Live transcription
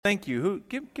Thank you.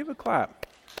 Give a clap.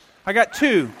 I got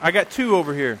two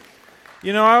over here.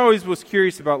 You know, I always was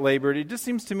curious about labor. It just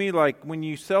seems to me like when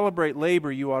you celebrate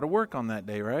labor, you ought to work on that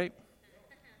day, right?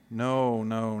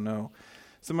 No.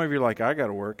 Some of you are like, I got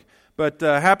to work. But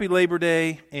happy Labor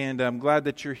Day, and I'm glad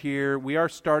that you're here. We are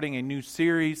starting a new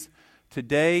series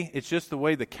today. It's just the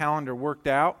way the calendar worked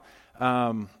out.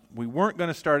 We weren't going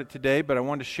to start it today, but I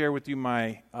wanted to share with you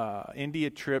my India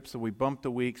trip, so we bumped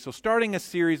a week. So starting a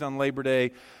series on Labor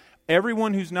Day.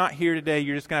 Everyone who's not here today,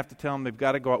 you're just going to have to tell them they've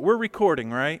got to go out. We're recording,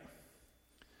 right?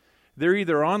 They're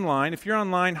either online. If you're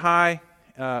online, hi.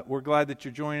 We're glad that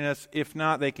you're joining us. If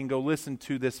not, they can go listen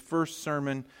to this first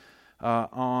sermon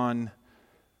on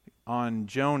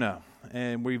Jonah.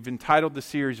 And we've entitled the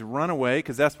series Runaway,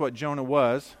 because that's what Jonah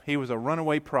was. He was a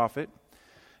runaway prophet.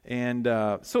 And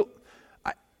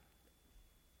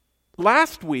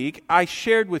last week, I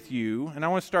shared with you, and I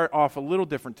want to start off a little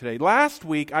different today. Last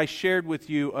week, I shared with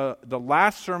you the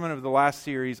last sermon of the last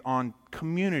series on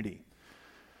community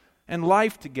and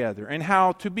life together, and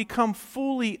how to become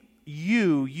fully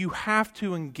you have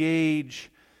to engage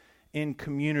in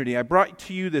community. I brought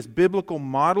to you this biblical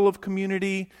model of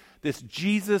community, this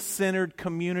Jesus-centered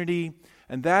community,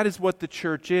 and that is what the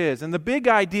church is. And the big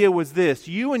idea was this: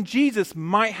 you and Jesus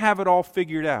might have it all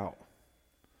figured out.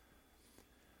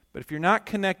 But if you're not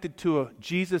connected to a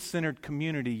Jesus-centered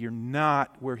community, you're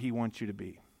not where He wants you to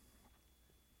be.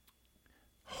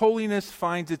 Holiness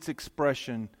finds its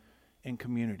expression in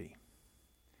community.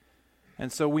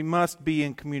 And so we must be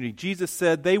in community. Jesus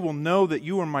said, "They will know that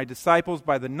you are my disciples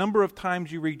by the number of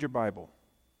times you read your Bible."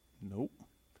 Nope.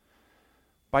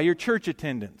 By your church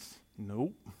attendance?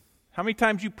 Nope. How many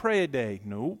times you pray a day?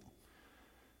 Nope.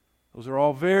 Those are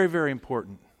all very, very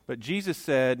important. But Jesus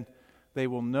said, "They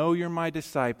will know you're my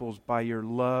disciples by your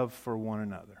love for one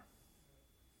another."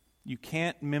 You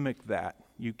can't mimic that.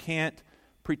 You can't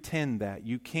pretend that.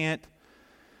 You can't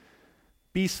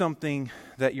be something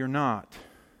that you're not.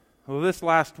 Well, this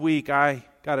last week, I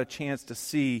got a chance to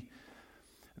see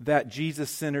that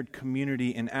Jesus-centered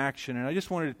community in action, and I just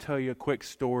wanted to tell you a quick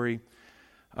story.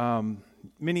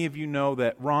 Many of you know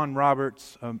that Ron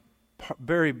Roberts, a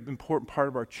very important part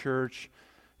of our church,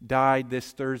 died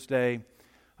this Thursday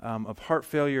of heart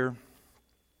failure.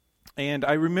 And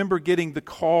I remember getting the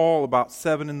call about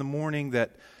 7 in the morning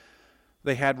that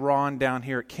they had Ron down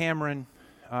here at Cameron.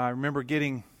 I remember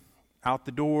getting out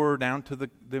the door, down to the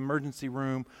emergency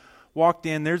room, walked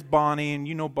in, there's Bonnie, and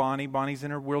you know Bonnie. Bonnie's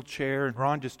in her wheelchair, and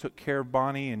Ron just took care of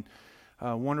Bonnie, and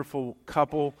a wonderful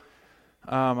couple.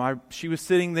 She was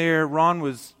sitting there. Ron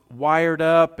was wired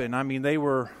up, and I mean, they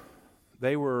were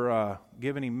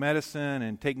giving him medicine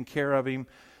and taking care of him.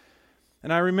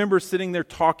 And I remember sitting there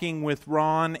talking with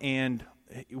Ron, and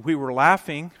we were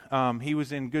laughing. He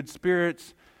was in good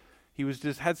spirits. He was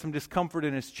just had some discomfort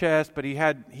in his chest, but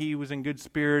he was in good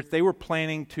spirits. They were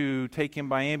planning to take him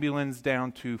by ambulance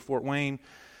down to Fort Wayne.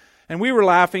 And we were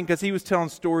laughing because he was telling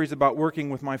stories about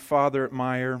working with my father at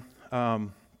Meijer,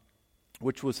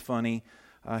 which was funny.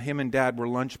 Him and Dad were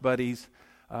lunch buddies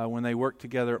when they worked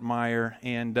together at Meijer.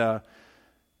 And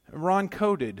Ron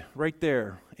coded right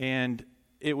there. And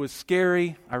it was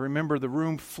scary. I remember the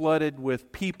room flooded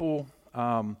with people.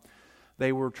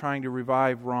 They were trying to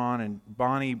revive Ron, and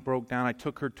Bonnie broke down. I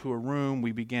took her to a room.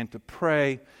 We began to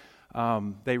pray.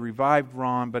 They revived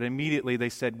Ron, but immediately they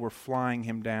said, "We're flying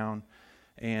him down."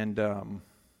 And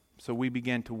so we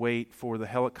began to wait for the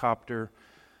helicopter.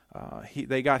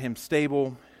 They got him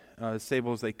stable as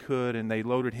they could, and they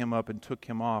loaded him up and took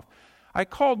him off. I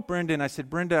called Brenda, and I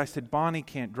said, "Brenda," Bonnie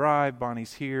can't drive.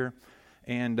 Bonnie's here.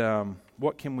 And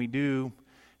what can we do?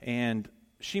 And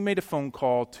she made a phone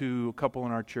call to a couple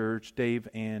in our church, Dave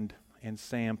and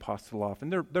Sam Posteloff.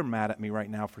 And they're mad at me right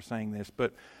now for saying this,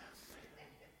 but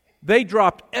they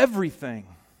dropped everything,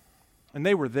 and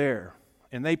they were there.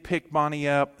 And they picked Bonnie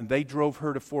up, and they drove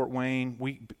her to Fort Wayne.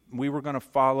 We were going to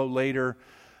follow later.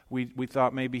 We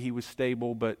thought maybe he was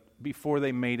stable, but before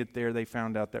they made it there, they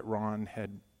found out that Ron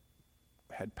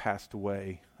had passed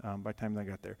away by the time they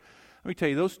got there. Let me tell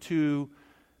you, those two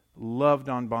loved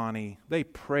on Bonnie. They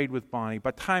prayed with Bonnie.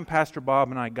 By the time Pastor Bob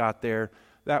and I got there,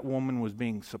 that woman was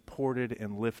being supported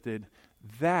and lifted.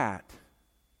 That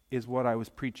is what I was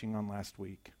preaching on last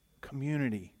week.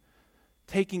 Community.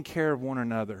 Taking care of one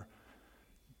another.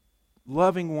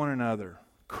 Loving one another.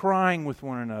 Crying with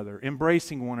one another.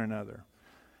 Embracing one another.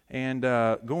 And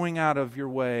going out of your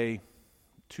way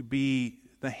to be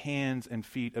the hands and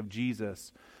feet of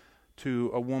Jesus to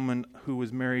a woman who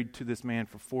was married to this man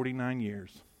for 49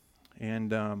 years.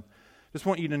 And just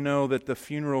want you to know that the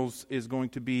funerals is going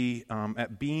to be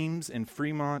at Beams in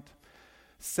Fremont,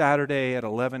 Saturday at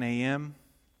 11 a.m.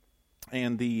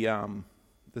 And the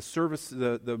service,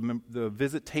 the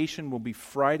visitation will be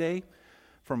Friday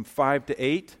from 5 to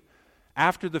 8.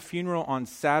 After the funeral on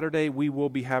Saturday, we will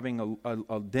be having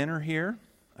a dinner here.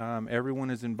 Everyone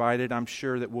is invited. I'm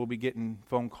sure that we'll be getting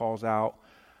phone calls out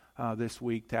this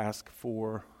week to ask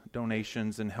for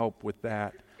donations and help with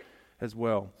that as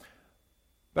well.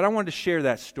 But I wanted to share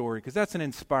that story because that's an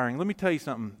inspiring. Let me tell you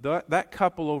something. That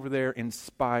couple over there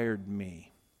inspired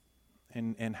me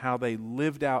and how they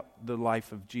lived out the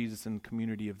life of Jesus in the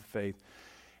community of the faith.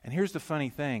 And here's the funny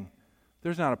thing.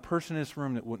 There's not a person in this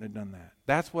room that wouldn't have done that.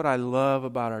 That's what I love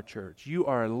about our church. You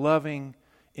are a loving,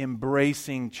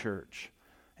 embracing church.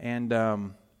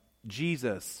 And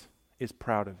Jesus is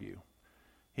proud of you.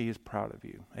 He is proud of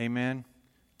you. Amen?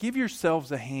 Give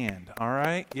yourselves a hand, all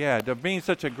right? Yeah, to being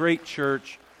such a great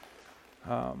church.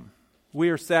 We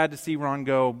are sad to see Ron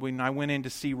go. When I went in to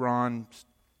see Ron,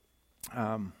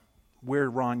 where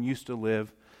Ron used to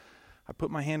live, I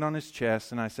put my hand on his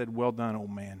chest and I said, "Well done,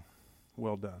 old man.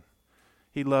 Well done."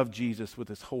 He loved Jesus with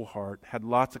his whole heart, had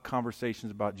lots of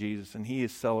conversations about Jesus, and he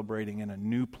is celebrating in a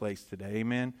new place today.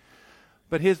 Amen?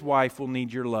 But his wife will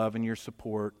need your love and your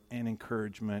support and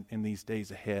encouragement in these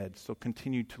days ahead. So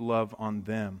continue to love on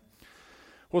them.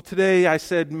 Well, today I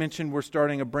mentioned we're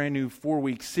starting a brand new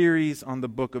 4-week series on the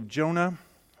book of Jonah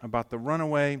about the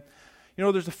runaway. You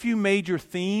know, there's a few major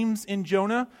themes in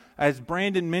Jonah. As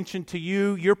Brandon mentioned to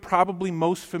you, you're probably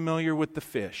most familiar with the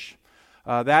fish.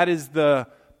 That is the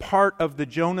part of the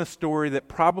Jonah story that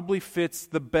probably fits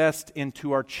the best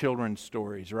into our children's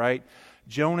stories, right?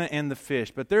 Jonah and the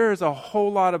fish. But there is a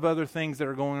whole lot of other things that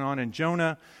are going on in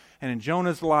Jonah and in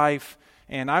Jonah's life.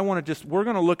 And we're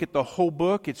going to look at the whole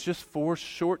book. It's just 4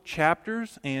 short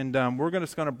chapters. And we're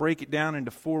just going to break it down into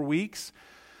 4 weeks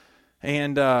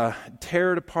and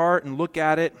tear it apart and look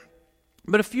at it.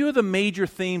 But a few of the major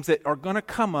themes that are going to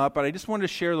come up, and I just wanted to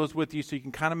share those with you so you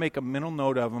can kind of make a mental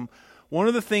note of them. One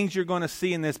of the things you're going to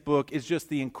see in this book is just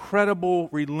the incredible,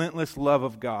 relentless love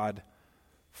of God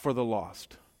for the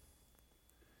lost.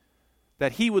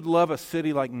 That he would love a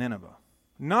city like Nineveh.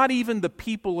 Not even the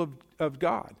people of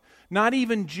God. Not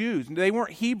even Jews. They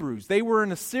weren't Hebrews. They were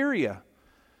in Assyria.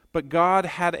 But God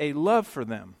had a love for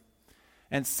them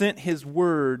and sent his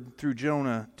word through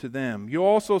Jonah to them. You'll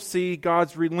also see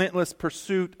God's relentless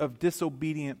pursuit of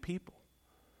disobedient people.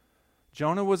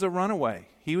 Jonah was a runaway.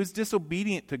 He was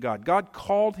disobedient to God. God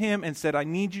called him and said, "I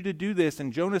need you to do this."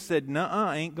 And Jonah said,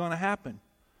 "Nuh-uh, ain't going to happen."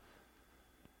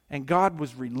 And God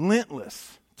was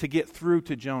relentless to get through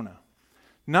to Jonah.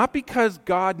 Not because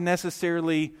God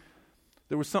necessarily,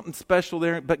 there was something special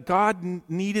there, but God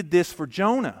needed this for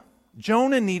Jonah.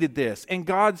 Jonah needed this, and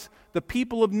the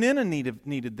people of Nineveh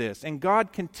needed this. And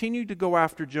God continued to go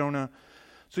after Jonah.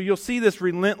 So you'll see this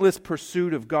relentless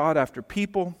pursuit of God after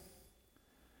people.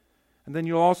 And then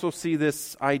you'll also see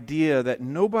this idea that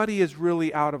nobody is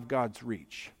really out of God's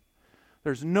reach.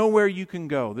 There's nowhere you can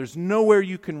go. There's nowhere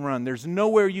you can run. There's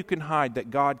nowhere you can hide that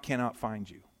God cannot find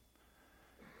you.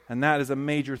 And that is a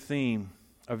major theme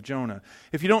of Jonah.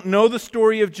 If you don't know the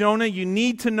story of Jonah, you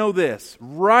need to know this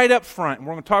right up front. And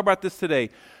we're going to talk about this today.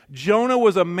 Jonah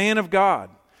was a man of God.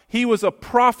 He was a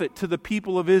prophet to the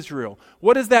people of Israel.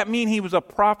 What does that mean, he was a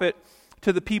prophet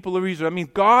to the people of Israel? I mean,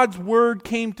 God's word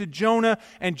came to Jonah,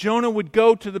 and Jonah would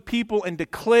go to the people and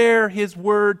declare his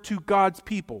word to God's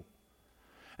people.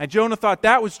 And Jonah thought,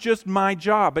 that was just my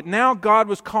job. But now God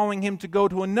was calling him to go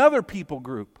to another people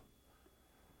group.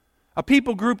 A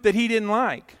people group that he didn't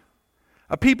like.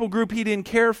 A people group he didn't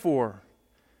care for.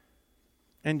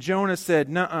 And Jonah said,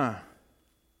 "Nuh-uh,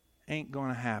 ain't going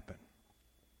to happen."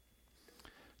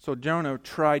 So Jonah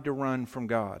tried to run from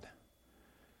God.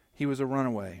 He was a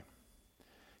runaway.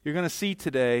 You're going to see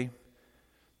today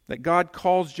that God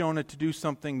calls Jonah to do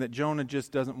something that Jonah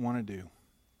just doesn't want to do.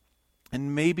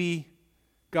 And maybe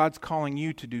God's calling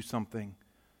you to do something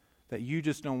that you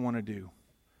just don't want to do.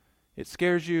 It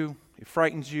scares you. It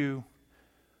frightens you.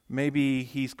 Maybe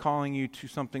he's calling you to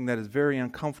something that is very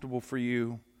uncomfortable for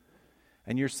you.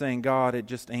 And you're saying, "God, it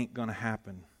just ain't going to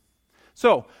happen."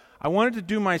 So, I wanted to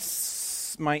do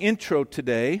my intro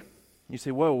today. You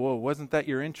say, whoa, wasn't that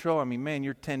your intro? I mean, man,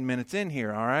 you're 10 minutes in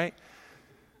here, all right?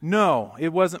 No,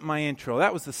 it wasn't my intro.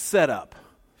 That was the setup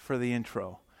for the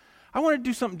intro. I want to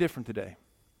do something different today.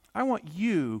 I want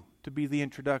you to be the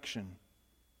introduction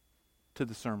to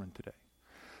the sermon today.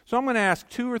 So I'm going to ask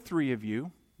 2 or 3 of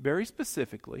you, very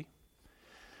specifically,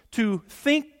 to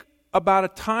think about a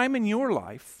time in your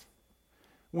life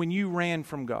when you ran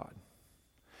from God.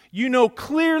 You know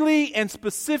clearly and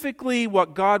specifically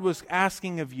what God was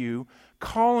asking of you,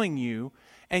 calling you,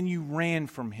 and you ran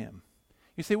from Him.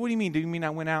 You say, what do you mean? Do you mean I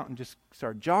went out and just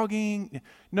started jogging?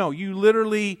 No, you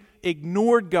literally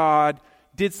ignored God,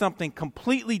 did something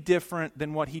completely different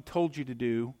than what He told you to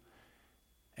do,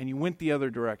 and you went the other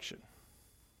direction.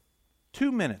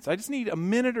 2 minutes. I just need a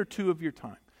minute or two of your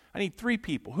time. I need 3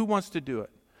 people. Who wants to do it?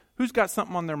 Who's got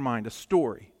something on their mind? A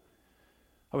story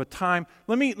of a time.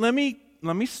 Let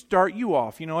me start you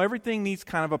off. You know, everything needs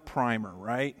kind of a primer,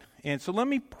 right? And so let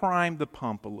me prime the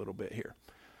pump a little bit here.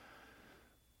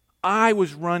 I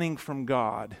was running from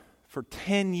God for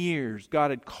 10 years.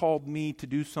 God had called me to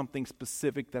do something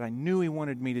specific that I knew He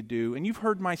wanted me to do. And you've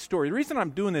heard my story. The reason I'm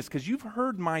doing this is because you've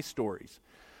heard my stories.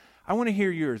 I want to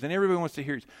hear yours, and everybody wants to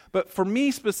hear yours. But for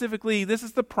me specifically, this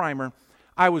is the primer.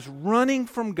 I was running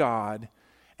from God,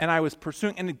 and I was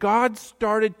pursuing, and God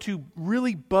started to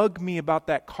really bug me about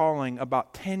that calling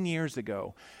about 10 years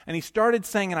ago. And He started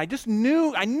saying, and I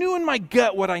knew in my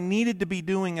gut what I needed to be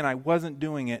doing, and I wasn't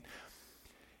doing it.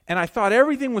 And I thought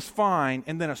everything was fine,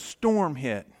 and then a storm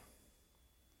hit.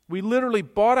 We literally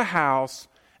bought a house,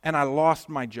 and I lost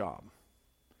my job.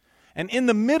 And in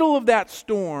the middle of that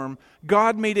storm,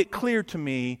 God made it clear to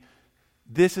me,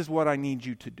 this is what I need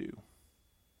you to do.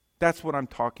 That's what I'm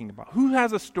talking about. Who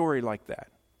has a story like that?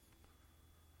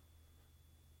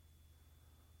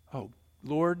 Oh,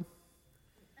 Lord,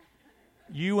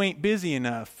 you ain't busy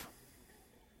enough.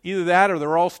 Either that or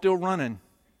they're all still running.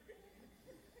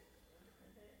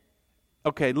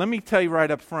 Okay, let me tell you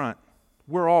right up front.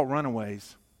 We're all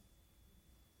runaways.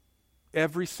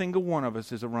 Every single one of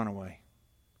us is a runaway.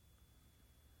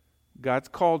 God's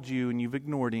called you and you've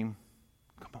ignored Him.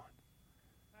 Come on.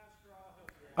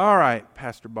 All right,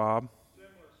 Pastor Bob.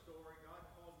 Similar story. God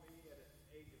called me at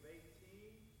the age of 18.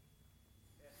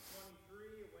 At 23,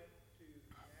 I went to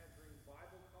Nazarene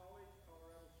Bible College,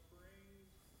 Colorado Springs.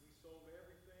 We sold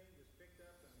everything, just picked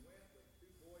up and went with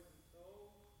 2 boys in tow.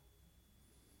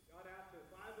 Got out to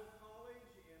Bible college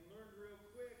and learned real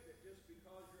quick that just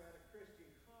because you're at a Christian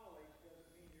college doesn't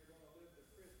mean you're going to live the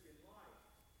Christian life.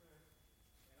 And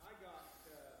I got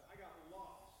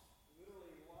lost,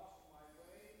 literally lost my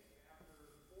way after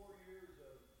 4 years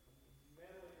of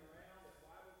meddling around at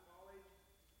Bible college.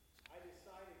 I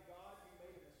decided, God, you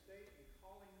made a mistake in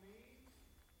calling me.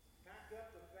 Packed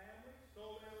up the family,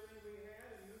 sold everything we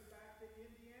had, and moved back to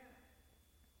Indiana.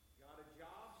 Got a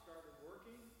job, started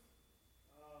working.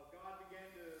 God began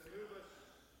to move us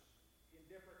in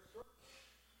different circles.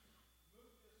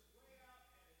 Moved us way out,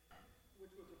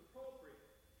 which was appropriate.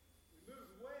 We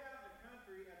moved way out in the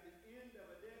country at the end of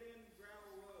a dead-end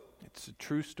gravel road. It's a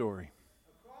true story.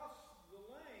 Across the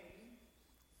lane,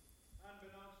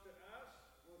 unbeknownst to us,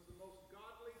 was the most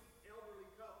godly elderly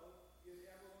couple you'd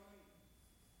ever want to meet.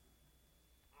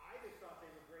 I just thought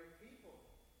they were great people.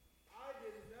 I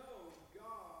didn't know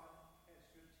God had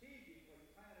strategically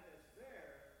planted us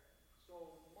there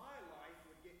so my life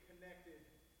would get connected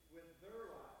with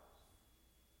their lives.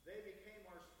 They became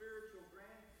our spiritual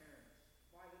grandparents.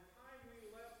 By the time we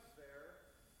left there,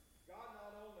 God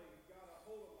not only got a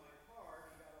hold of my heart,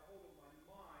 He got a hold of my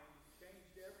mind,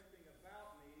 changed everything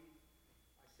about me.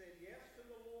 I said yes to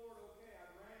the Lord. Okay, I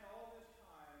ran all this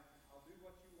time. I'll do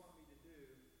what you want me to do.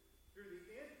 Through the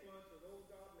influence of those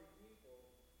godly people,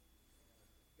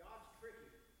 God's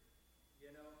tricky,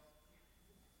 you know.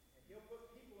 And He'll put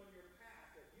people in your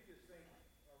path that you just think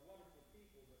are wonderful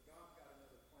people, but God's got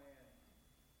another plan.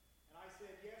 And I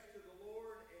said yes to the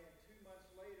Lord, and 2 months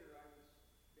later, I was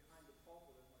behind the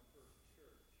pulpit of my first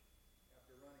church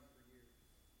after running for years.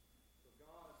 So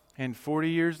God, And 40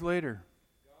 years later.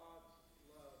 God's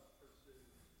love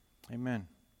pursues. Amen.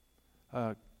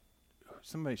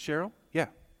 Somebody, Cheryl?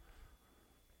 Yeah.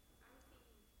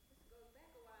 This goes back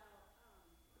a while. I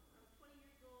was 20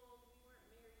 years old. We weren't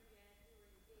married yet. We were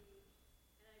engaged.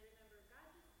 And I remember God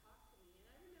just talked to me.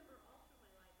 And I remember all through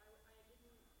my life, I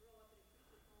didn't grow up in a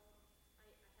Christian home. I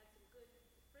had some good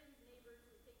friends, neighbors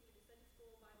who would take me to Sunday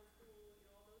school, Bible school,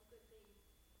 all those good things.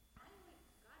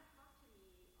 God talked to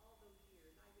me all those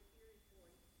years. I would hear His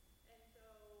voice. And so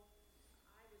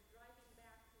I was driving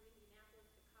back to Indianapolis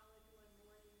to college one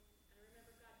morning. And I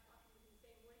remember God talking to me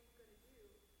saying, what are you going to do?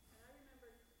 And I remember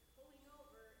pulling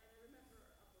over, and I remember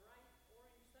a bright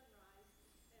orange sunrise,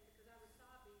 and because I was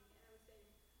sobbing, and I was saying,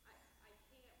 I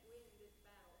can't win this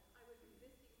battle. I was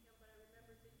resisting Him, but I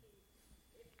remember thinking,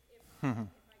 if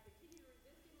I continue to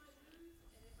resist Him, I lose,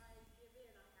 and if I give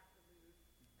in, I have to lose.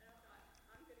 And I thought,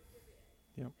 I'm going to give in.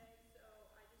 Yep. And so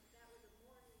that was a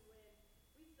morning when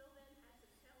we still then had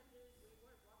some challenges. We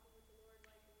weren't walking with the Lord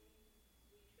like we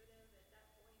should have at that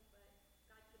point, but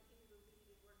God continued to lead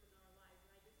and work in our lives.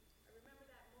 And I remember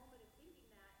that moment of thinking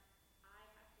that I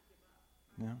have to give up.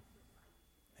 Yeah.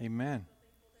 Amen.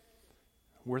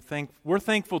 We're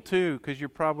thankful too, because you're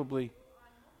probably...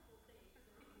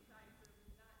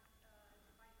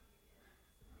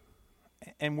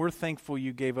 And we're thankful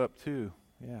you gave up too.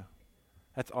 Yeah.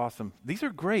 That's awesome. These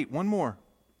are great. One more.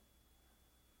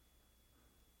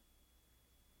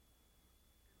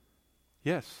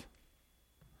 Yes.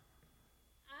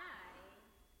 I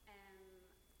am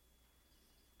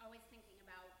always thinking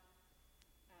about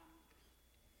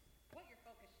what your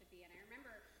focus should be. And I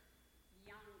remember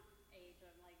young age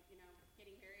of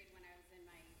getting married when I was in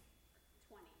my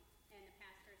 20s. And the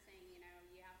pastor saying,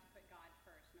 you have to put God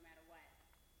first no matter what.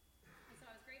 And so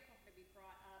I was grateful to be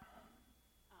brought up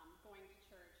going to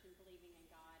church and believing in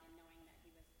God and knowing that He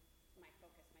was my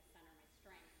focus, my center, my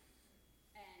strength.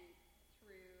 And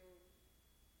through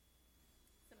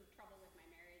some trouble with my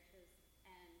marriages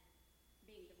and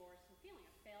being divorced and feeling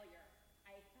a failure,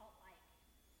 I felt like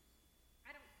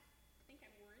I don't think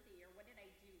I'm worthy, or what did I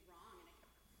do wrong?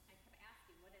 And I kept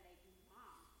asking, what did I do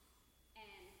wrong?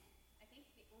 And I think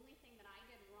the only thing that I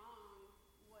did wrong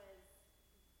was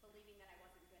believing that I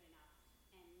wasn't good enough,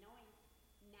 and knowing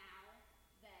now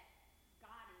that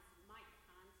God is my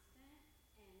constant,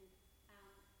 and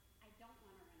I don't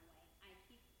want to run away. I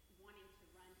keep wanting to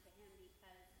run to Him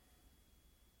because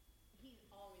He's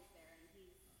always there, and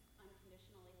He's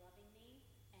unconditionally loving me,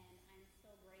 and I'm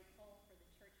so grateful for the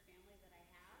church family that I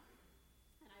have,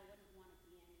 and I wouldn't want to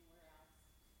be anywhere else.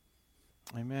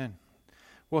 Amen.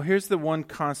 Well, here's the one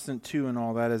constant too in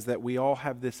all that, is that we all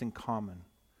have this in common.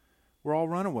 We're all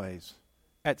runaways.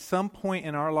 At some point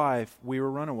in our life, we were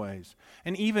runaways.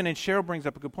 And Cheryl brings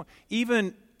up a good point,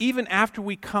 even after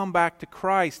we come back to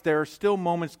Christ, there are still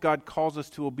moments God calls us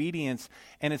to obedience,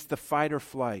 and it's the fight or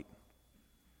flight.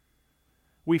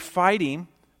 We fight Him,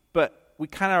 but we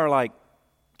kind of are like,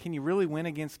 can you really win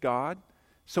against God?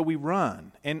 So we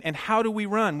run. And how do we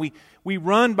run? We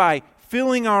run by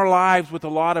filling our lives with a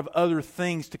lot of other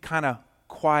things to kind of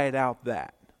quiet out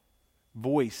that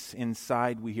voice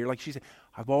inside we hear. Like she said,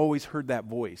 I've always heard that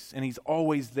voice, and He's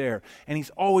always there. And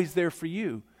He's always there for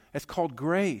you. It's called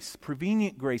grace,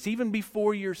 prevenient grace. Even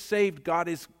before you're saved, God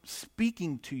is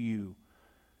speaking to you.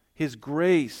 His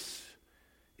grace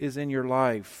is in your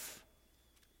life.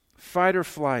 Fight or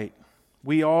flight.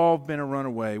 We all have been a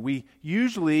runaway. We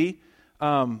usually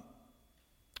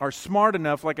are smart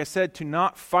enough, like I said, to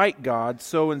not fight God,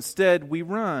 so instead we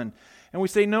run. And we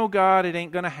say, no, God, it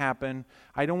ain't going to happen.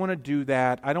 I don't want to do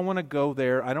that. I don't want to go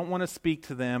there. I don't want to speak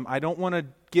to them. I don't want to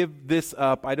give this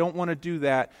up. I don't want to do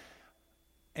that.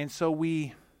 And so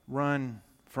we run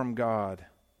from God.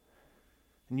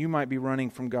 And you might be running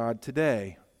from God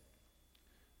today.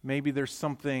 Maybe there's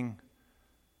something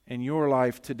in your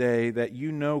life today that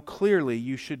you know clearly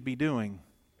you should be doing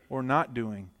or not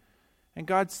doing. And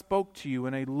God spoke to you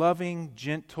in a loving,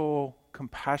 gentle,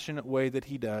 compassionate way that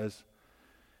He does.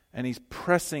 And He's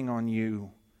pressing on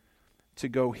you to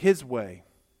go His way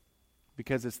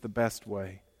because it's the best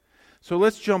way. So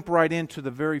let's jump right into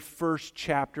the very first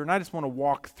chapter. And I just want to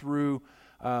walk through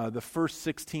the first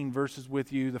 16 verses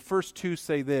with you. The first two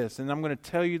say this, and I'm going to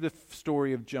tell you the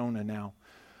story of Jonah now.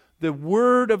 The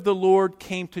word of the Lord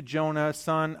came to Jonah,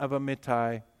 son of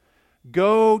Amittai.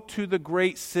 Go to the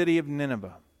great city of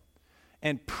Nineveh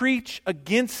and preach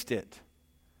against it,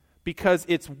 because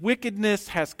its wickedness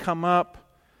has come up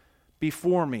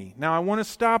before me. Now I want to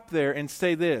stop there and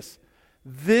say this.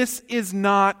 This is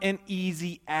not an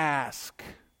easy ask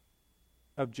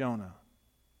of Jonah.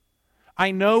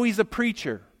 I know he's a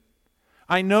preacher.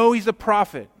 I know he's a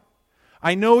prophet.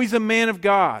 I know he's a man of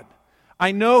God.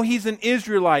 I know he's an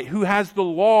Israelite who has the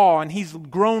law, and he's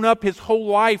grown up his whole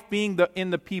life being in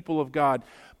the people of God.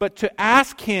 But to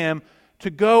ask him to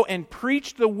go and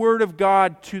preach the word of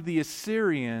God to the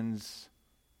Assyrians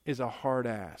is a hard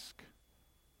ask.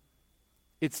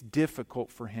 It's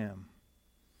difficult for him.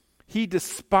 He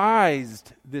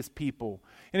despised this people.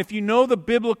 And if you know the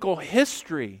biblical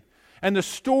history and the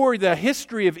story, the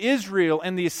history of Israel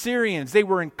and the Assyrians, they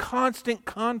were in constant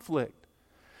conflict.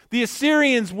 The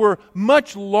Assyrians were a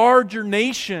much larger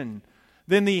nation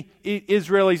than the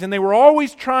Israelis, and they were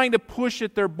always trying to push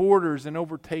at their borders and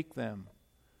overtake them.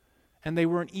 And they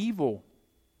were an evil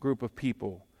group of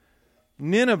people.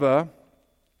 Nineveh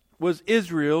was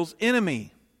Israel's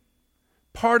enemy,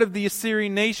 part of the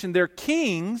Assyrian nation. Their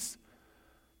kings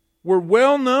were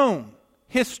well known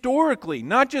historically,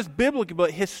 not just biblically,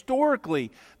 but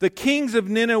historically. The kings of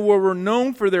Nineveh were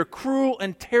known for their cruel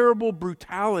and terrible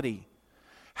brutality.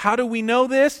 How do we know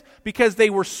this? Because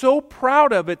they were so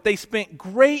proud of it, they spent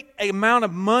great amount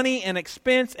of money and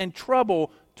expense and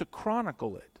trouble to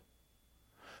chronicle it.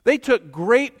 They took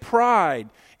great pride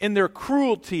in their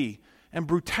cruelty and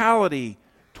brutality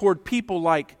toward people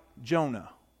like Jonah.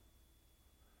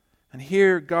 And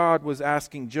here God was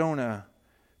asking Jonah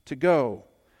to go.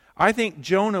 I think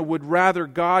Jonah would rather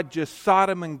God just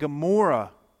Sodom and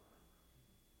Gomorrah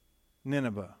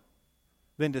Nineveh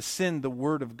than to send the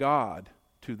word of God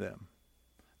to them.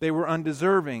 They were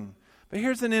undeserving. But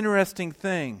here's an interesting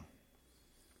thing.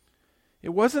 It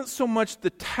wasn't so much the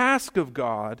task of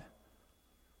God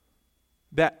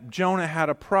that Jonah had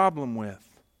a problem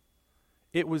with.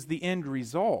 It was the end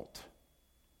result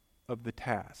of the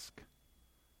task.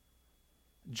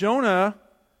 Jonah,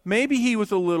 maybe he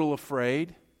was a little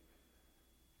afraid.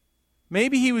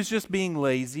 Maybe he was just being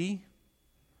lazy.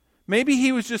 Maybe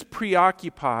he was just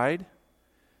preoccupied.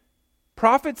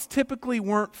 Prophets typically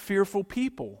weren't fearful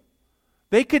people.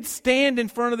 They could stand in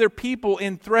front of their people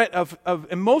in threat of,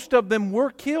 and most of them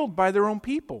were killed by their own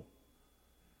people.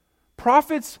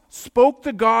 Prophets spoke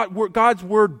God's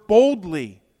word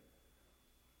boldly.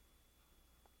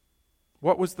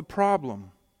 What was the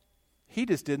problem? He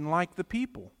just didn't like the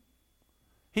people.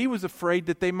 He was afraid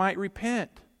that they might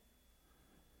repent.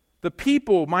 The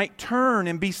people might turn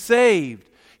and be saved.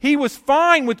 He was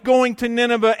fine with going to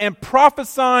Nineveh and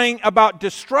prophesying about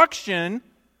destruction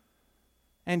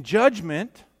and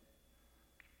judgment.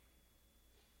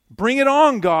 Bring it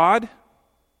on, God.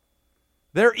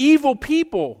 They're evil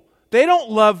people. They don't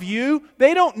love you.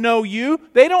 They don't know you.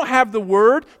 They don't have the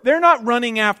word. They're not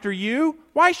running after you.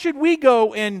 Why should we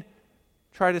go and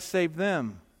try to save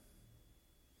them?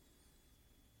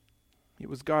 It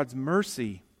was God's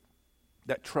mercy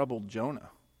that troubled Jonah.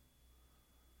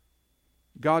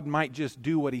 God might just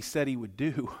do what he said he would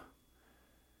do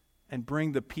and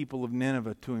bring the people of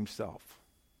Nineveh to himself.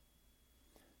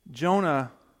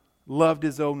 Jonah loved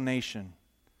his own nation.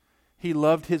 He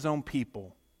loved his own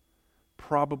people,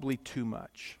 probably too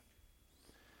much.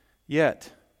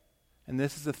 Yet, and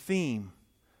this is a theme,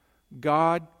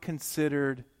 God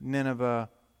considered Nineveh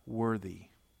worthy.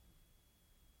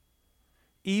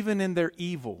 Even in their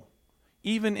evil,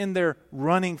 even in their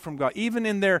running from God, even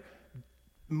in their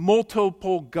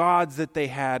multiple gods that they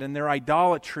had and their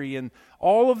idolatry and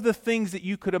all of the things that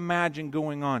you could imagine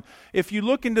going on. If you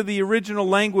look into the original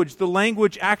language, the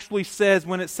language actually says,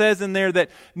 when it says in there that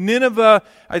Nineveh,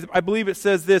 I believe it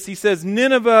says this, he says,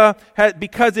 Nineveh,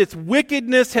 because its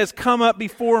wickedness has come up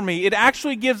before me. It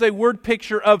actually gives a word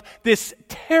picture of this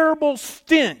terrible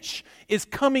stench is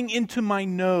coming into my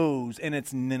nose, and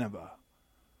it's Nineveh.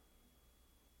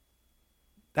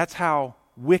 That's how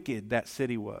wicked that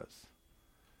city was.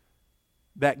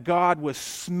 That God was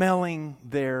smelling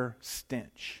their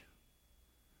stench.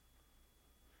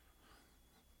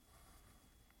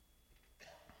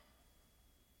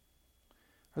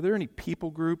 Are there any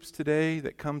people groups today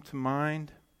that come to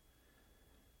mind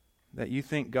that you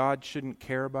think God shouldn't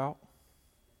care about?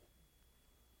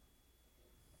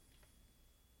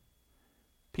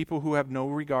 People who have no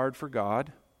regard for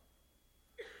God,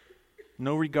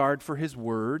 no regard for His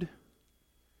Word.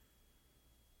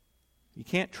 You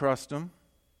can't trust them.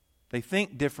 They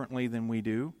think differently than we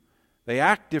do. They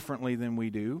act differently than we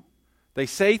do. They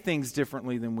say things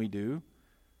differently than we do.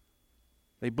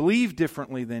 They believe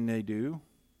differently than they do.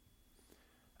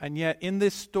 And yet in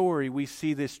this story we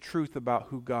see this truth about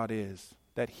who God is,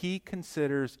 that He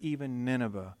considers even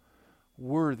Nineveh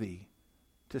worthy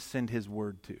to send His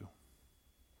word to.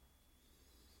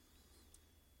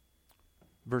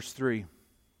 Verse 3.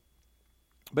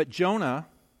 But Jonah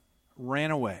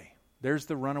ran away. There's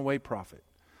the runaway prophet.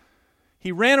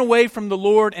 He ran away from the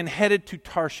Lord and headed to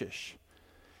Tarshish.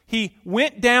 He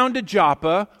went down to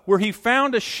Joppa, where he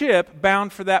found a ship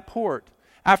bound for that port.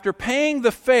 After paying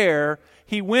the fare,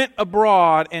 he went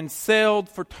abroad and sailed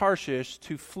for Tarshish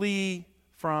to flee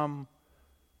from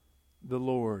the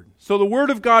Lord. So the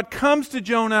word of God comes to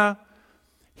Jonah.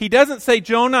 He doesn't say,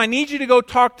 Jonah, I need you to go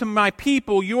talk to my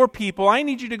people, your people. I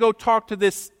need you to go talk to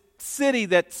this city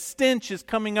that stench is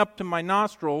coming up to my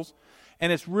nostrils.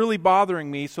 And it's really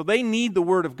bothering me, so they need the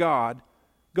word of God.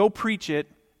 Go preach it,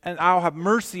 and I'll have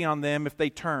mercy on them if they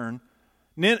turn.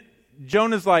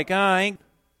 Jonah's like, I ain't.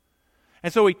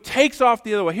 And so he takes off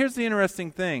the other way. Here's the interesting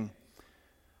thing.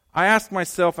 I asked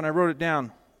myself, and I wrote it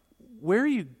down, where are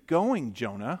you going,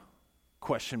 Jonah? ?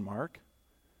 I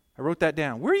wrote that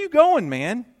down. Where are you going,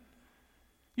 man?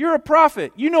 You're a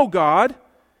prophet. You know God.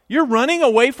 You're running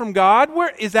away from God. Where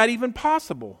is that even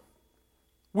possible?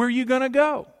 Where are you going to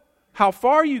go? How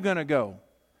far are you going to go?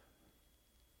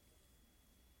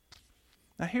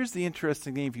 Now here's the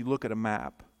interesting thing if you look at a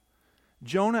map.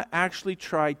 Jonah actually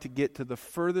tried to get to the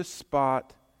furthest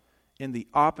spot in the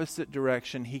opposite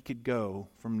direction he could go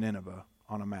from Nineveh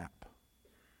on a map.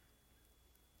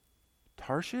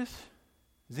 Tarshish?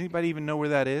 Does anybody even know where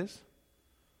that is?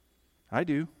 I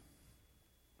do.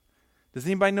 Does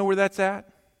anybody know where that's at?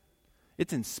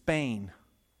 It's in Spain.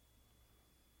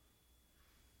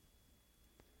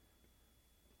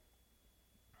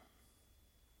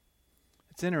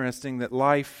 It's interesting that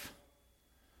life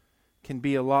can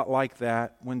be a lot like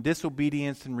that. When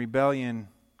disobedience and rebellion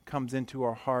comes into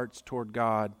our hearts toward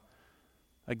God,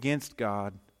 against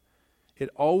God, it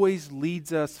always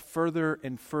leads us further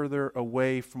and further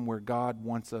away from where God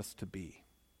wants us to be.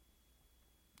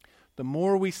 The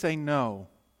more we say no,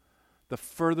 the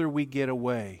further we get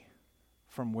away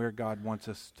from where God wants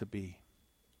us to be.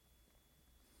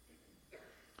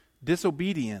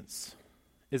 Disobedience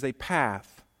is a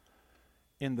path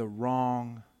in the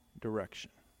wrong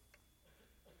direction.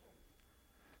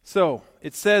 So,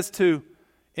 it says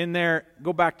in there,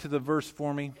 go back to the verse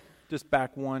for me, just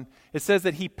back one. It says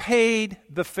that he paid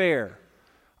the fare.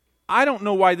 I don't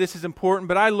know why this is important,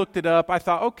 but I looked it up. I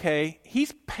thought, okay,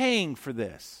 he's paying for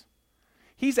this.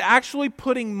 He's actually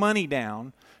putting money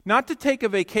down, not to take a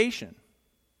vacation.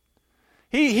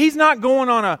 He's not going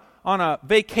on a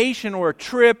vacation or a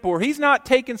trip, or he's not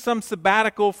taking some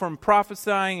sabbatical from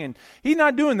prophesying, and he's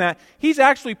not doing that. He's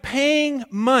actually paying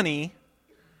money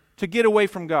to get away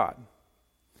from God.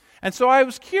 And so I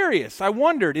was curious. I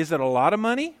wondered, is it a lot of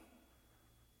money?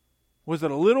 Was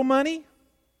it a little money?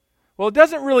 Well, it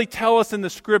doesn't really tell us in the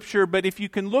Scripture, but if you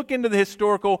can look into the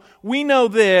historical, we know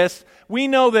this. We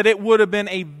know that it would have been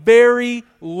a very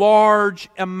large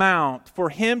amount for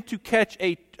him to catch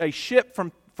a ship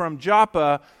from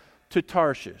Joppa to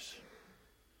Tarshish.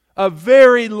 A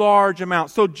very large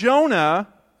amount. So Jonah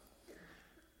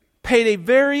paid a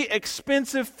very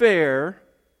expensive fare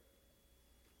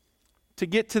to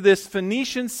get to this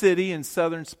Phoenician city in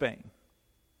southern Spain.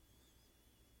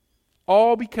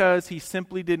 All because he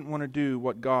simply didn't want to do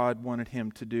what God wanted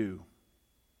him to do.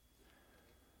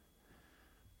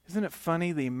 Isn't it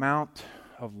funny the amount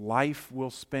of life we'll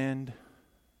spend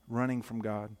running from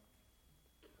God?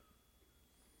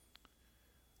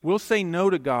 We'll say no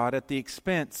to God at the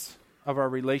expense of our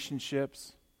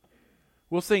relationships.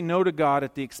 We'll say no to God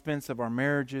at the expense of our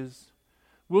marriages.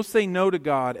 We'll say no to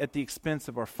God at the expense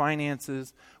of our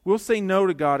finances. We'll say no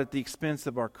to God at the expense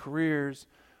of our careers.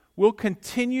 We'll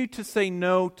continue to say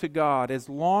no to God as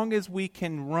long as we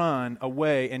can run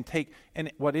away and take.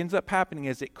 And what ends up happening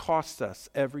is it costs us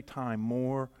every time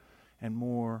more and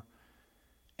more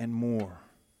and more.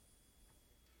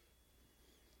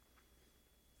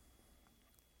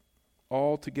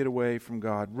 All to get away from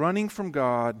God. Running from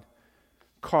God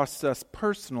costs us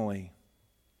personally,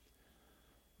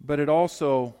 but it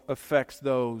also affects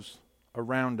those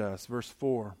around us. Verse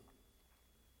 4.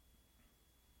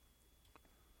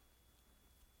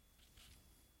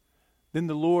 Then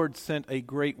the Lord sent a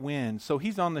great wind. So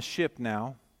he's on the ship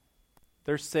now.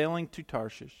 They're sailing to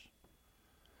Tarshish.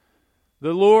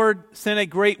 The Lord sent a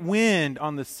great wind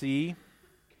on the sea,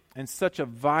 and such a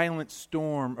violent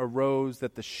storm arose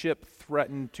that the ship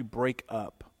threatened to break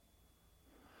up.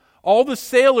 All the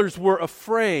sailors were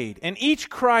afraid, and each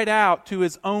cried out to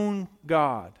his own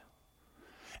God.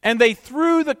 And they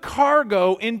threw the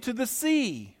cargo into the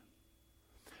sea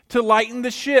to lighten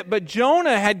the ship. But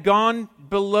Jonah had gone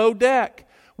below deck,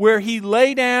 where he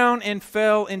lay down and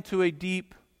fell into a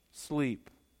deep sleep.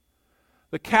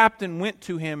 The captain went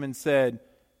to him and said,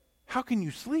 "How can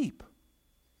you sleep?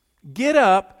 Get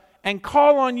up and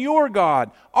call on your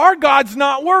God. Our God's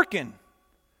not working.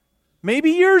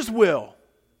 Maybe yours will.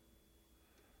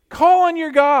 Call on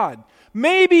your God.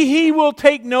 Maybe He will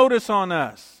take notice on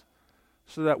us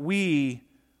so that we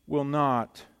will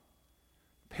not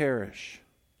perish."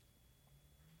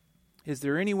 Is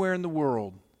there anywhere in the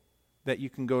world that you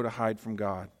can go to hide from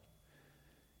God?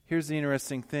 Here's the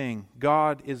interesting thing.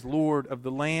 God is Lord of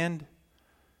the land,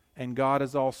 and God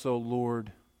is also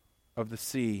Lord of the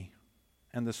sea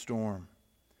and the storm.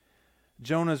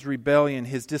 Jonah's rebellion,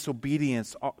 his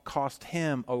disobedience, cost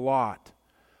him a lot,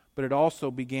 but it also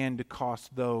began to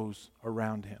cost those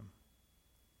around him.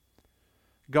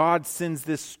 God sends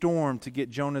this storm to get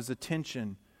Jonah's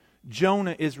attention.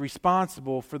 Jonah is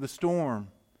responsible for the storm.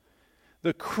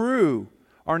 The crew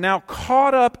are now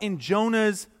caught up in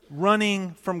Jonah's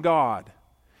running from God.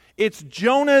 It's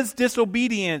Jonah's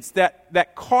disobedience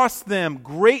that cost them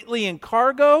greatly in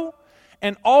cargo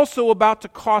and also about to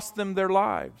cost them their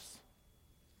lives.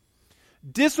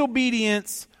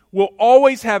 Disobedience will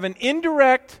always have an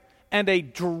indirect and a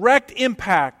direct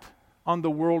impact on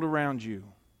the world around you.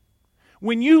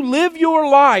 When you live your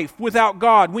life without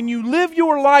God, when you live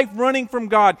your life running from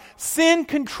God, sin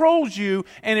controls you,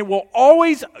 and it will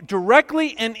always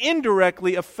directly and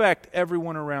indirectly affect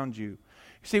everyone around you. You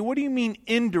say, what do you mean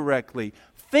indirectly?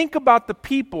 Think about the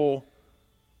people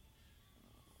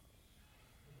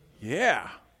Yeah.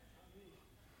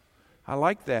 I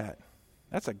like that.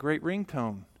 That's a great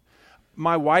ringtone.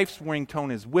 My wife's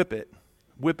ringtone is whip it.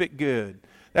 Whip it good.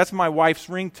 That's my wife's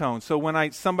ringtone. So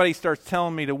when somebody starts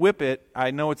telling me to whip it,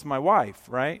 I know it's my wife,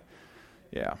 right?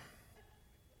 Yeah.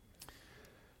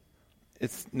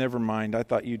 It's never mind. I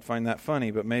thought you'd find that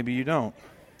funny, but maybe you don't.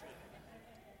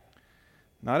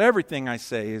 Not everything I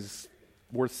say is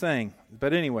worth saying.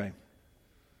 But anyway,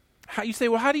 you say,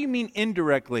 well, how do you mean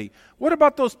indirectly? What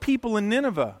about those people in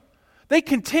Nineveh? They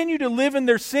continue to live in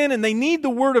their sin and they need the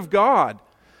Word of God.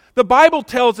 The Bible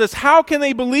tells us, how can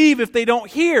they believe if they don't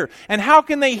hear? And how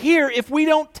can they hear if we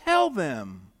don't tell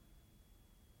them?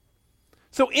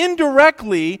 So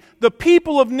indirectly, the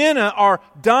people of Nineveh are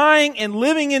dying and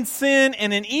living in sin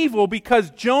and in evil because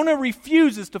Jonah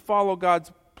refuses to follow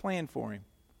God's plan for him.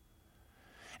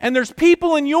 And there's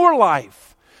people in your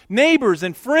life, neighbors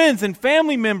and friends and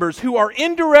family members, who are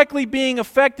indirectly being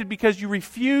affected because you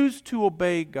refuse to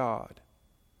obey God.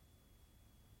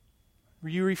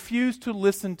 You refuse to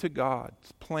listen to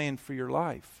God's plan for your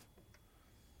life.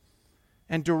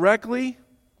 And directly,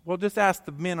 well, just ask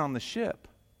the men on the ship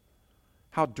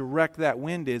how direct that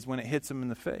wind is when it hits them in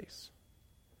the face.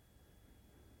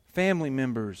 Family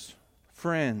members,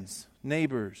 friends,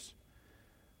 neighbors,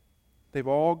 they've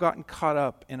all gotten caught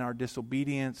up in our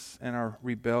disobedience and our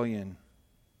rebellion.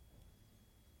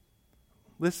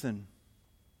 Listen,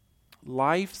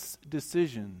 life's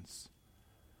decisions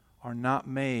are not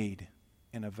made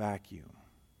in a vacuum.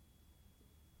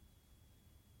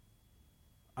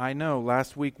 I know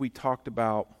last week we talked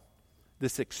about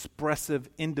this expressive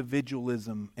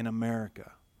individualism in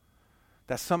America.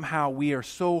 That somehow we are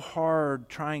so hard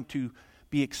trying to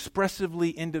be expressively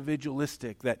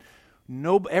individualistic that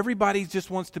everybody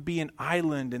just wants to be an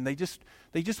island and they just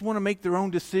want to make their own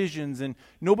decisions and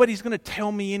nobody's going to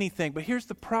tell me anything. But here's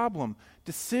the problem.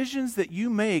 Decisions that you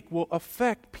make will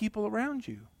affect people around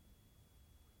you.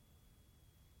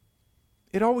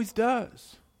 It always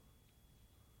does.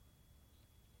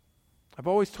 I've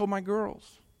always told my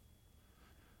girls,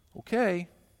 okay,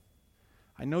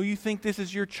 I know you think this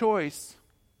is your choice,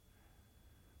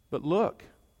 but look,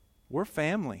 we're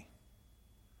family.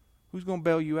 Who's going to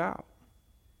bail you out?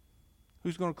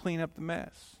 Who's going to clean up the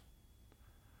mess?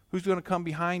 Who's going to come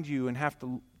behind you and have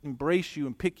to embrace you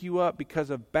and pick you up because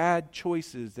of bad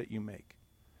choices that you make?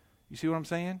 You see what I'm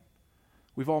saying?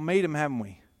 We've all made them, haven't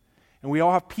we? And we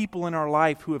all have people in our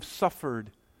life who have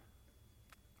suffered.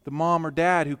 The mom or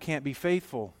dad who can't be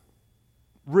faithful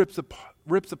rips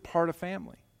apart a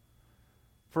family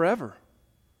forever.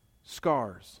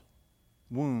 Scars,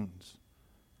 wounds.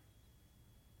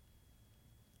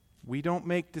 We don't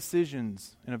make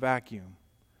decisions in a vacuum.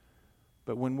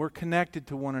 But when we're connected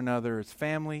to one another as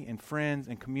family and friends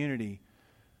and community,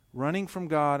 running from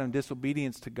God and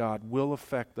disobedience to God will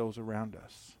affect those around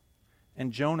us.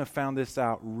 And Jonah found this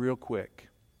out real quick.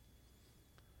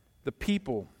 The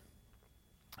people's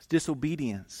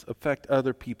disobedience affect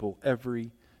other people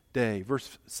every day.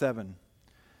 Verse 7.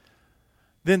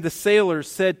 Then the sailors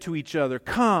said to each other,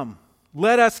 "Come,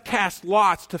 let us cast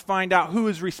lots to find out who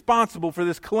is responsible for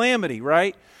this calamity,"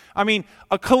 right? I mean,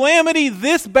 a calamity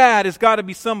this bad has got to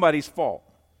be somebody's fault.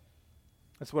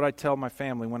 That's what I tell my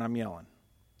family when I'm yelling.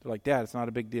 They're like, "Dad, it's not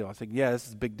a big deal." I say, "Yeah, this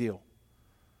is a big deal.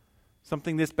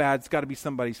 Something this bad's got to be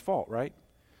somebody's fault," right?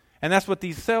 And that's what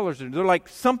these sailors are. They're like,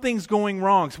 something's going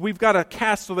wrong, so we've got to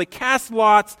cast. So they cast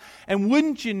lots, and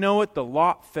wouldn't you know it, the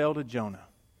lot fell to Jonah.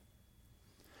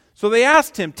 So they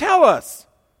asked him, "Tell us."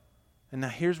 And now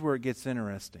here's where it gets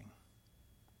interesting.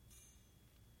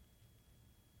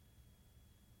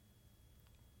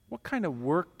 What kind of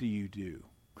work do you do?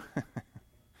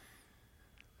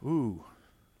 Ooh,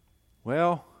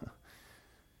 well,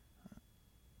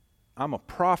 I'm a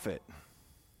prophet.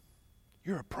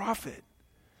 You're a prophet.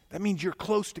 That means you're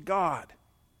close to God.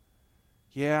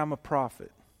 Yeah, I'm a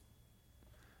prophet.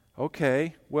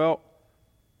 Okay, well,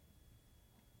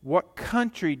 what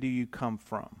country do you come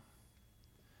from?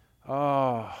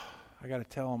 Oh, I got to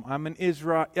tell them,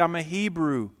 I'm a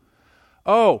Hebrew.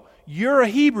 Oh, you're a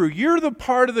Hebrew. You're the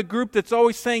part of the group that's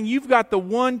always saying you've got the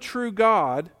one true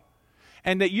God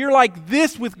and that you're like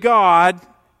this with God,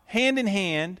 hand in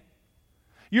hand.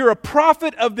 You're a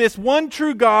prophet of this one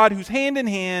true God who's hand in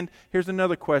hand. Here's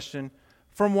another question.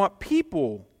 From what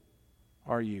people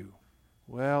are you?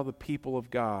 Well, the people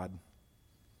of God.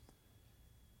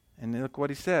 And look what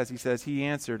he says. He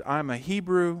answered, "I'm a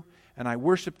Hebrew, and I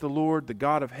worship the Lord, the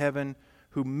God of heaven,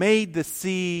 who made the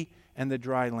sea and the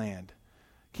dry land."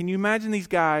 Can you imagine these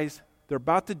guys? They're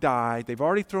about to die. They've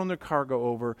already thrown their cargo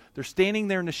over. They're standing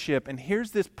there in the ship, and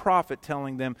here's this prophet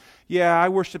telling them, "Yeah, I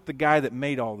worship the guy that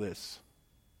made all this."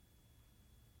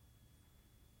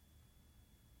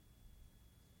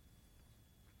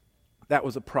 that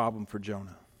was a problem for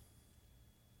Jonah.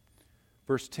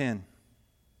 Verse 10.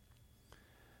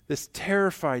 This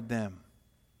terrified them.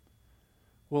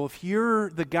 Well, if you're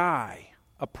the guy,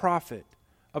 a prophet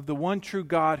of the one true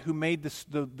God who made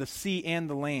the sea and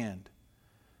the land,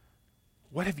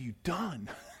 what have you done?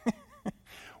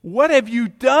 What have you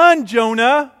done,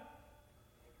 Jonah?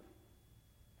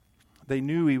 They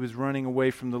knew he was running away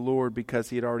from the Lord because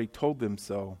he had already told them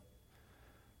so.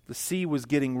 The sea was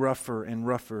getting rougher and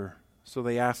rougher, so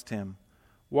they asked him,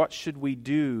 "What should we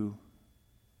do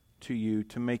to you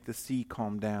to make the sea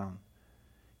calm down?"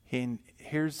 And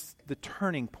here's the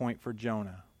turning point for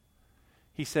Jonah.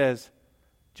 He says,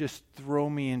 "Just throw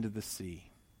me into the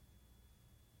sea.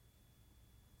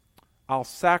 I'll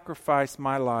sacrifice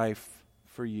my life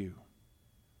for you.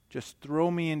 Just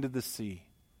throw me into the sea,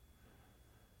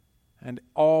 and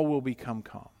all will become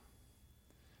calm.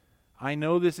 I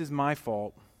know this is my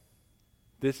fault.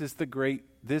 This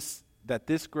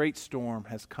great storm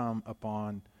has come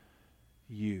upon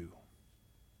you."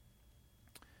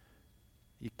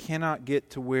 You cannot get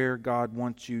to where God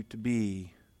wants you to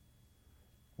be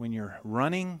when you're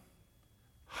running,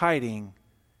 hiding,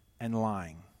 and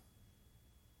lying.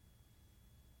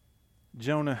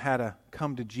 Jonah had a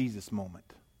come to Jesus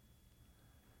moment.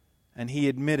 And he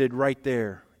admitted right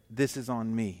there, this is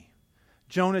on me.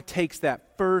 Jonah takes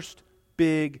that first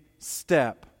big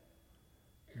step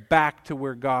back to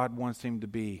where God wants him to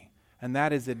be. And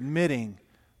that is admitting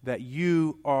that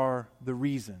you are the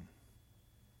reason.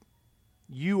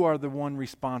 You are the one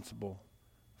responsible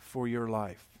for your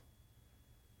life.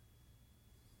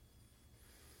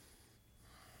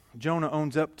 Jonah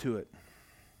owns up to it.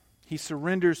 He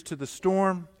surrenders to the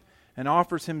storm and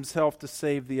offers himself to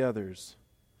save the others.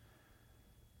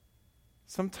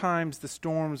 Sometimes the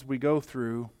storms we go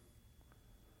through,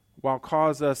 while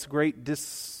cause us great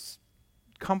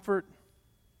discomfort,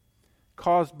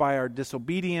 caused by our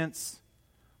disobedience,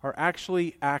 are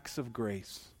actually acts of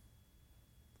grace.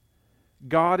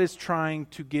 God is trying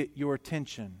to get your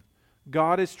attention.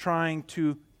 God is trying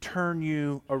to turn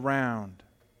you around.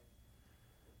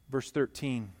 Verse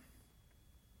 13.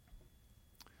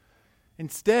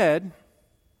 Instead,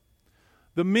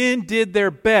 the men did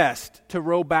their best to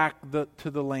row back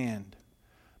to the land,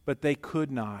 but they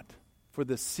could not, for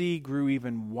the sea grew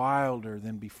even wilder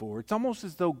than before. It's almost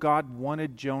as though God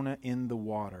wanted Jonah in the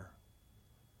water.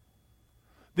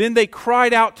 Then they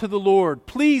cried out to the Lord,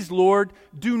 "Please, Lord,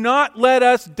 do not let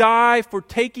us die for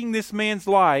taking this man's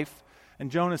life."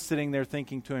 And Jonah's sitting there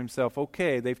thinking to himself,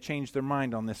 okay, they've changed their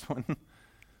mind on this one.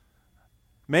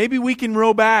 Maybe we can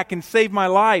row back and save my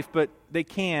life, but they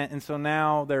can't. And so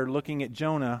now they're looking at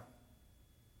Jonah.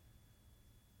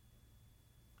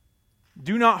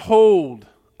 "Do not hold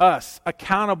us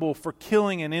accountable for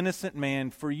killing an innocent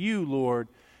man, for you, Lord,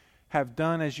 have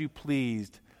done as you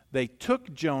pleased." They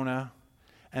took Jonah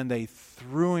and they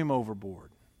threw him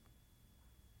overboard.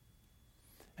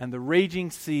 And the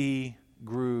raging sea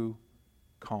grew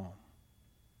calm.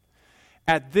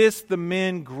 At this, the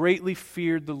men greatly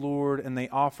feared the Lord, and they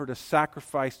offered a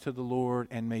sacrifice to the Lord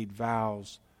and made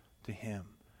vows to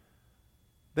him.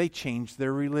 They changed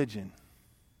their religion.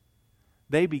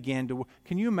 They began to...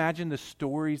 Can you imagine the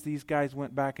stories these guys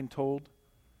went back and told?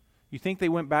 You think they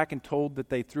went back and told that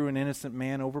they threw an innocent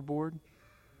man overboard?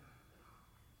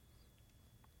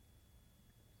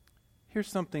 Here's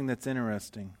something that's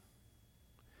interesting.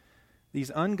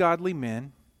 These ungodly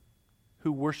men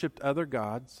who worshiped other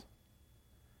gods,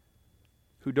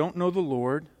 who don't know the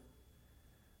Lord,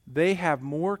 they have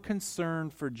more concern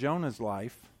for Jonah's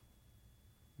life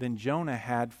than Jonah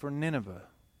had for Nineveh.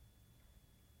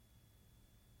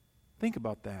 Think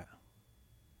about that.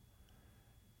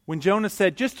 When Jonah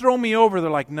said, "Just throw me over," they're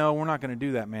like, "No, we're not going to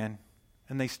do that, man."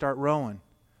 And they start rowing,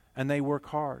 and they work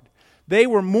hard. They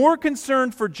were more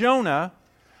concerned for Jonah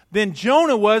than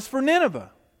Jonah was for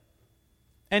Nineveh.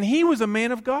 And he was a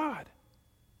man of God.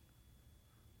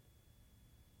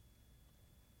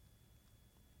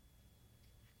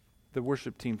 The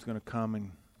worship team's going to come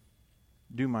and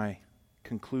do my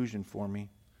conclusion for me.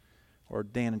 Or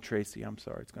Dan and Tracy, I'm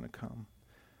sorry, it's going to come.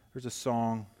 There's a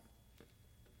song,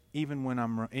 even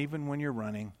when you're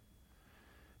running.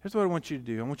 Here's what I want you to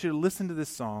do. I want you to listen to this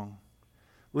song.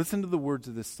 Listen to the words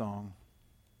of this song.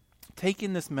 Take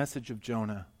in this message of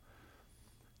Jonah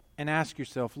and ask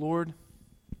yourself, Lord,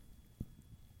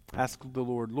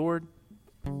 Lord,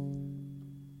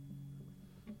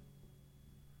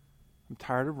 I'm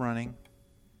tired of running.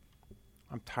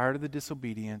 I'm tired of the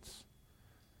disobedience.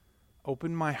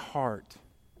 Open my heart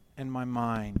and my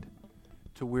mind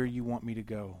to where you want me to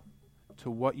go, to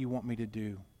what you want me to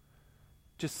do.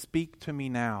 Just speak to me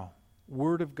now.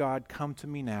 Word of God, come to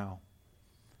me now.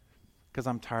 because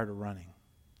I'm tired of running.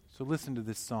 So listen to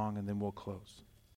this song and then we'll close.